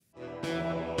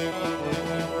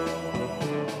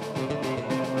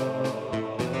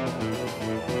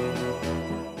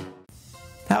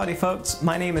Howdy folks,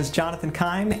 my name is Jonathan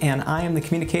Keim and I am the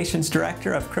Communications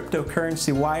Director of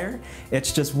CryptoCurrencyWire.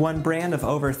 It's just one brand of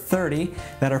over 30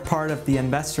 that are part of the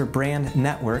Investor Brand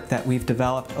Network that we've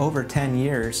developed over 10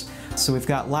 years. So we've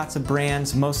got lots of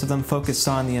brands, most of them focused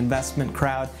on the investment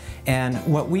crowd. And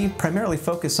what we primarily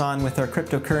focus on with our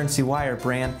CryptoCurrencyWire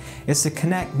brand is to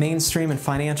connect mainstream and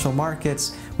financial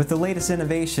markets with the latest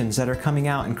innovations that are coming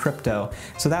out in crypto.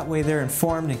 So that way they're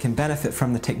informed and can benefit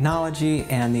from the technology,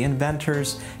 and the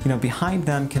inventors, behind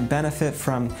them can benefit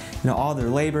from, all their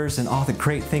labors and all the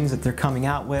great things that they're coming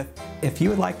out with. If you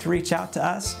would like to reach out to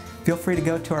us, feel free to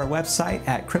go to our website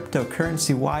at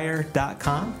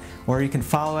CryptoCurrencyWire.com, or you can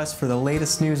follow us for the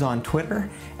latest news on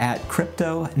Twitter at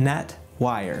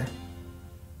CryptoNetWire.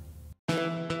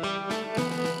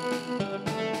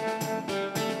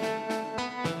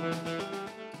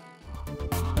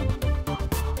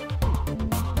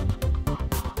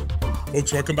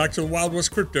 Folks, welcome back to the Wild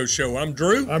West Crypto Show. I'm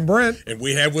Drew. I'm Brent. And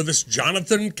we have with us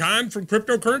Jonathan Keim from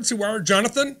CryptoCurrencyWire.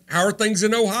 Jonathan, how are things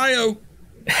in Ohio?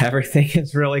 Everything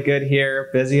is really good here,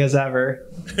 busy as ever.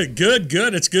 Good.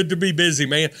 It's good to be busy,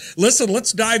 man. Listen,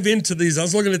 let's dive into these. I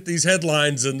was looking at these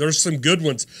headlines, and there's some good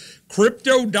ones.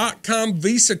 Crypto.com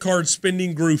Visa card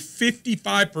spending grew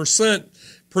 55%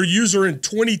 per user in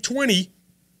 2020.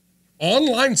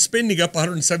 Online spending up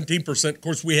 117%. Of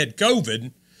course, we had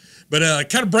COVID. But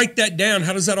kind of break that down.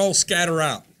 How does that all scatter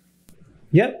out?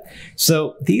 Yep.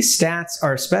 So these stats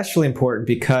are especially important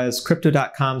because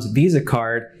Crypto.com's Visa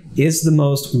card is the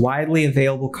most widely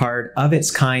available card of its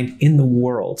kind in the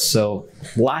world. So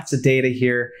lots of data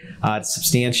here to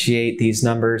substantiate these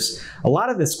numbers. A lot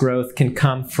of this growth can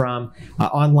come from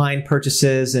online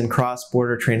purchases and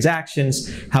cross-border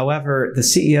transactions. However, the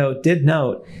CEO did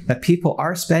note that people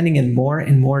are spending in more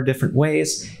and more different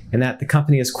ways, and that the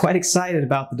company is quite excited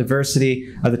about the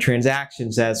diversity of the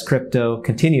transactions as crypto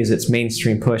continues its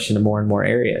mainstream push into more and more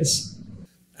areas.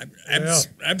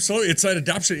 Absolutely. It's that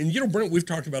adoption. And Brent, we've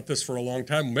talked about this for a long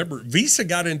time. Remember, Visa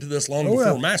got into this long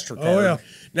before MasterCard.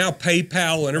 Now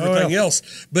PayPal and everything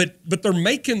else. But they're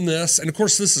making this, and of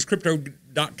course this is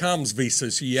Crypto.com's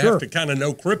Visa, so you have to kind of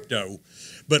know crypto.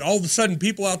 But all of a sudden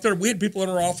people out there, we had people in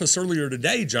our office earlier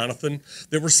today, Jonathan,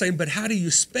 that were saying, but how do you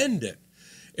spend it?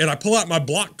 And I pull out my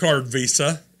block card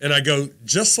Visa and I go,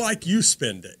 just like you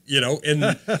spend it,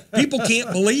 and people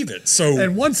can't believe it. So,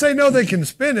 and once they know they can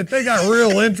spend it, they got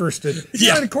real interested.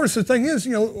 And of course the thing is,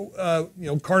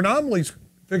 Carnomaly's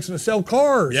fixing to sell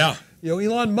cars.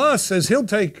 Elon Musk says he'll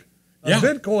take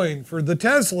Bitcoin for the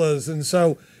Teslas. And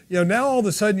so, now all of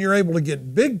a sudden you're able to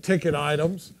get big ticket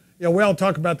items. We all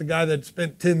talk about the guy that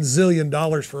spent $10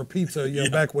 zillion for a pizza,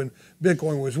 back when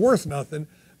Bitcoin was worth nothing.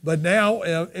 But now,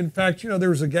 in fact, there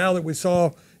was a gal that we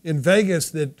saw in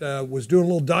Vegas that was doing a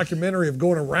little documentary of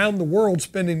going around the world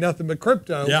spending nothing but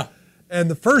crypto. And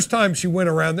the first time she went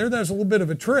around there, that was a little bit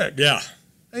of a trick.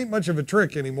 Ain't much of a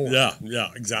trick anymore. Yeah,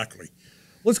 exactly.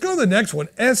 Let's go to the next one.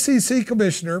 SEC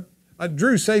Commissioner,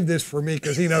 Drew saved this for me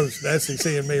because he knows the SEC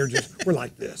and me we're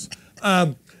like this.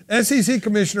 SEC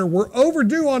Commissioner, we're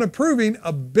overdue on approving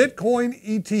a Bitcoin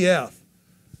ETF.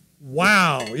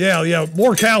 Wow,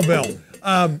 more cowbell.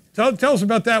 Tell us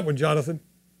about that one, Jonathan.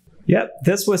 Yep,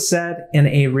 this was said in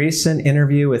a recent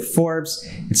interview with Forbes.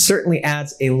 It certainly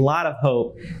adds a lot of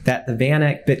hope that the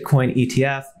VanEck Bitcoin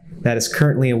ETF that is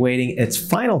currently awaiting its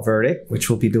final verdict, which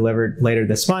will be delivered later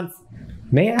this month,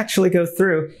 may actually go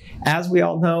through. As we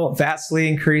all know, vastly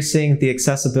increasing the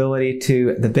accessibility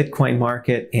to the Bitcoin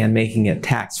market and making it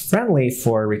tax-friendly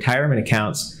for retirement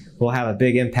accounts will have a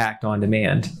big impact on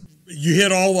demand. You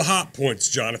hit all the hot points,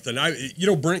 Jonathan.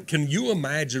 Brent, can you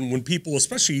imagine when people,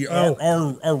 especially our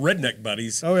redneck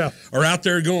buddies, are out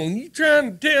there going, you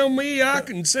trying to tell me I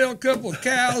can sell a couple of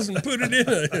cows and put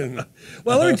it in?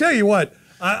 Well, let me tell you what.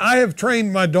 I have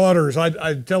trained my daughters.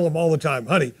 I tell them all the time,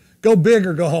 honey, go big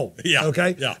or go home.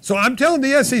 Okay? So I'm telling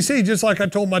the SEC, just like I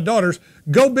told my daughters,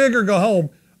 go big or go home.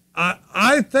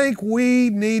 I think we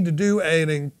need to do an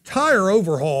entire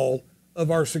overhaul of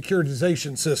our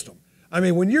securitization system. I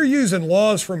mean, when you're using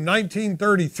laws from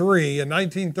 1933 and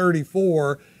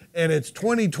 1934 and it's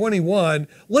 2021,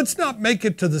 let's not make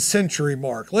it to the century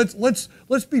mark. Let's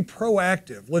be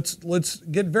proactive. Let's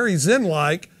get very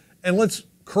Zen-like and let's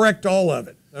correct all of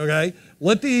it, okay?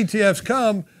 Let the ETFs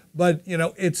come, but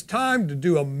it's time to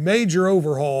do a major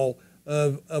overhaul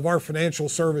of our financial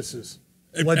services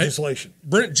legislation.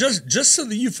 Brent, just so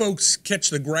that you folks catch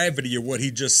the gravity of what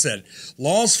he just said,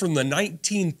 laws from the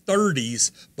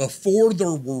 1930s before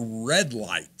there were red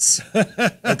lights.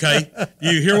 Okay?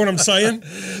 You hear what I'm saying?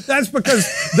 That's because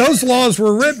those laws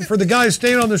were written for the guys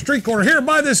standing on the street corner. Here,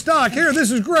 buy this stock. Here,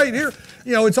 this is great. Here.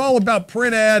 you know, it's all about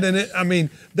print ad, and I mean,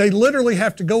 they literally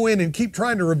have to go in and keep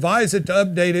trying to revise it to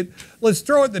update it. Let's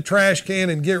throw it in the trash can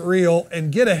and get real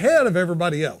and get ahead of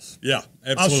everybody else. Yeah,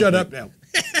 absolutely. I'll shut up now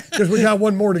because we got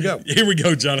one more to go. Here we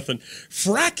go, Jonathan.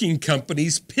 Fracking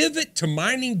companies pivot to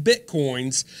mining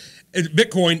Bitcoin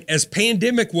as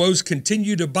pandemic woes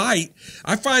continue to bite.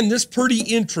 I find this pretty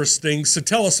interesting. So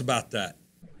tell us about that.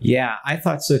 Yeah, I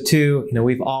thought so too. You know,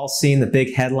 we've all seen the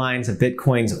big headlines of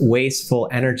Bitcoin's wasteful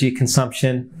energy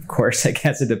consumption. Of course, I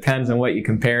guess it depends on what you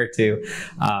compare it to.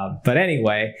 But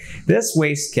anyway, this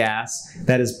waste gas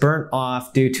that is burnt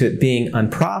off due to it being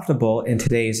unprofitable in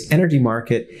today's energy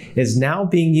market is now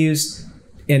being used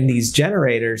in these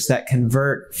generators that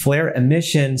convert flare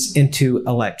emissions into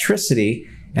electricity.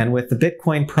 And with the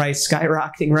Bitcoin price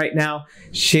skyrocketing right now,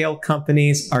 shale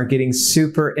companies are getting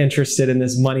super interested in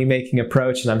this money-making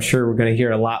approach, and I'm sure we're going to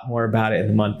hear a lot more about it in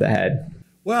the month ahead.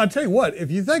 Well, I'll tell you what,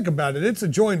 if you think about it, it's a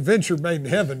joint venture made in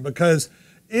heaven, because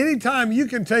anytime you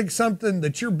can take something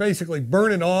that you're basically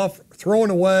burning off, throwing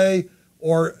away,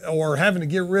 or having to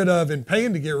get rid of and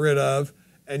paying to get rid of,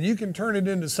 and you can turn it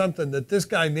into something that this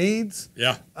guy needs.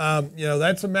 Yeah. You know,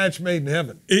 that's a match made in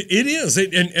heaven. It is.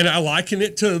 And I liken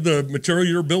it to the material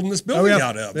you're building this building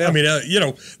out of. Yeah. I mean, you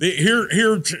know,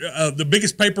 the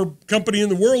biggest paper company in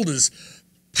the world is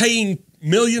paying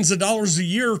millions of dollars a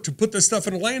year to put this stuff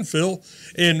in a landfill.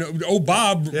 And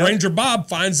Ranger Bob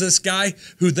finds this guy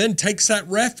who then takes that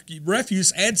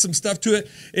refuse, adds some stuff to it.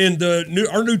 And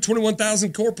our new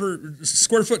 21,000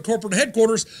 square foot corporate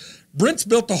headquarters, Brent's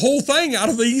built the whole thing out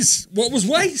of what was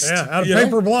waste. Yeah, out of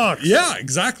paper blocks. Yeah,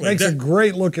 exactly. Makes a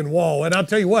great looking wall. And I'll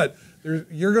tell you what,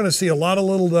 you're going to see a lot of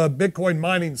little Bitcoin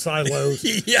mining silos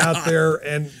out there.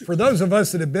 And for those of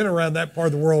us that have been around that part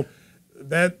of the world,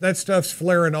 that stuff's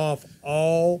flaring off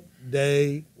all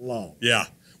day long. Yeah.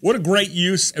 What a great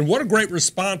use and what a great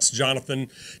response,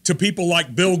 Jonathan, to people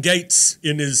like Bill Gates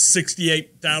in his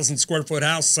 68,000 square foot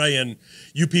house saying,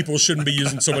 you people shouldn't be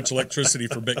using so much electricity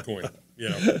for Bitcoin. You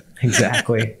know.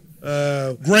 Exactly.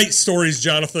 Great stories,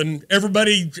 Jonathan.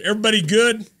 Everybody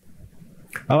good?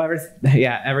 Oh,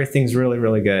 everything's really,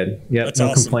 really good. Yep, that's no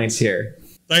awesome. Complaints here.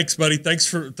 Thanks, buddy. Thanks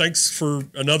for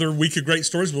another week of great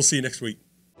stories. We'll see you next week.